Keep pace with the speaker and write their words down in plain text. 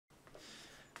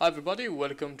Hi everybody,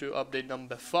 welcome to update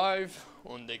number 5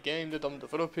 on the game that I'm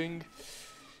developing.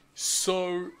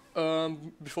 So,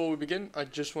 before we begin, I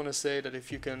just want to say that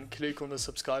if you can click on the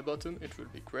subscribe button, it will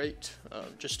be great.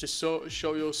 Just to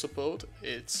show your support.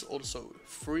 It's also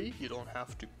free, you don't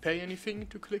have to pay anything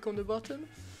to click on the button.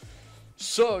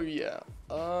 So yeah,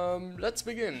 let's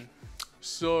begin.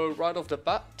 So right off the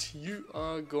bat, you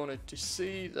are going to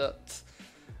see that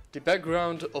the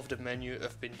background of the menu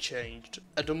have been changed.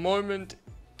 At the moment,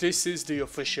 this is the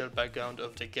official background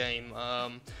of the game.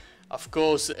 Of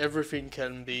course, everything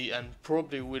can be and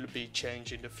probably will be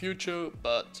changed in the future,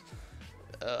 but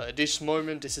at this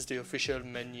moment, this is the official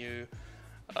menu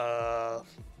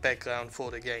background for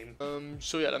the game.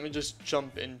 So yeah, let me just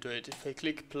jump into it. If I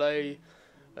click play,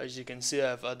 as you can see,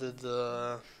 I've added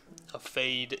a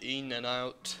fade in and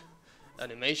out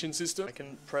animation system. I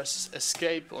can press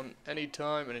escape on any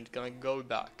time and it's gonna go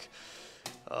back.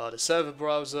 The server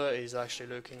browser is actually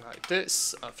looking like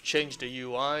this. I've changed the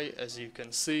UI, as you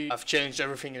can see. I've changed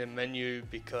everything in the menu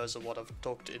because of what I've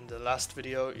talked in the last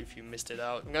video, if you missed it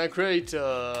out. I'm gonna create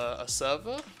a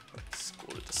server. Let's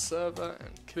call it a server and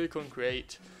click on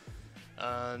create.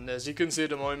 And as you can see at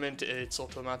the moment, it's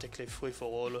automatically free for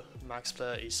all. Max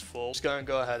player is 4. Just gonna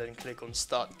go ahead and click on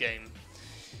start game.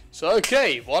 So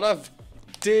okay, what I've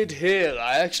did here,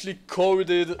 I actually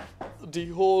coded the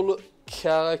whole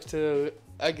character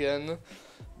again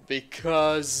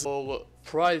because for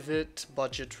private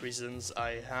budget reasons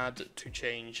I had to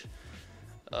change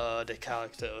the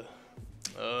character.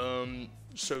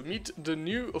 So meet the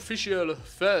new official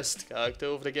first character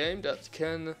of the game that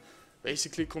can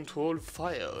basically control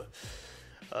fire.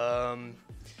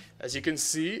 As you can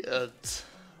see at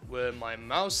where my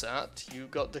mouse at, you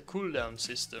got the cooldown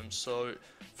system. So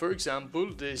for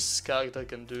example, this character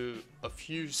can do a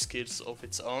few skills of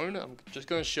its own. I'm just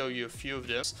going to show you a few of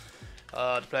them.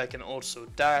 The player can also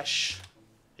dash,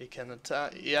 he can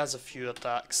attack, he has a few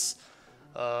attacks.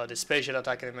 The spatial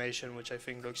attack animation, which I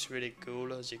think looks really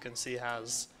cool, as you can see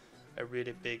has a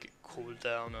really big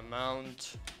cooldown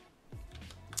amount.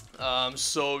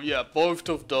 So yeah, both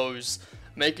of those.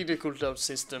 Making the cooldown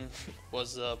system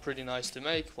was pretty nice to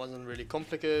make, wasn't really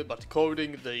complicated, but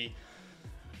coding the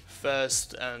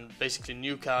first and basically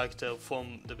new character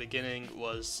from the beginning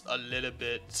was a little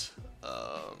bit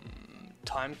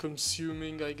time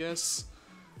consuming, I guess.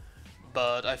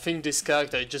 But I think this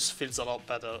character just feels a lot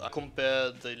better. I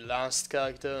compare the last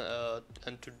character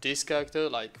and to this character,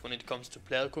 like when it comes to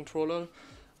player controller,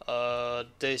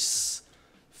 this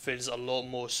feels a lot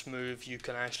more smooth. You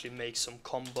can actually make some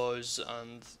combos,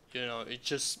 and you know, it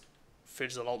just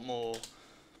feels a lot more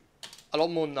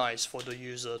nice for the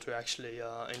user to actually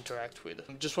interact with.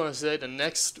 I just want to say the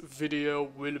next video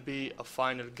will be a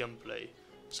final gameplay.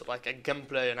 So like a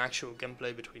gameplay, an actual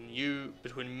gameplay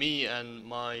between me and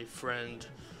my friend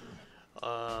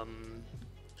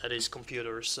at his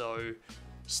computer. So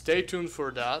stay tuned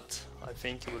for that. I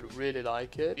think you would really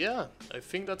like it. Yeah, I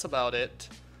think that's about it.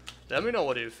 Let me know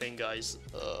what you think, guys.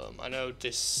 I know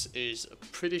this is a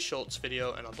pretty short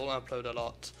video and I don't upload a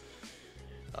lot,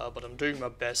 but I'm doing my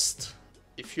best.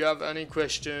 If you have any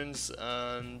questions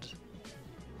and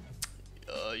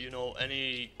you know,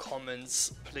 any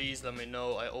comments, please let me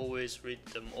know. I always read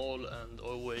them all and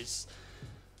always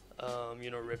you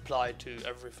know, reply to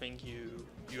everything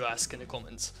you ask in the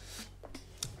comments.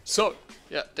 So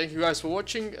yeah, thank you guys for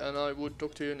watching, and I would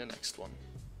talk to you in the next one.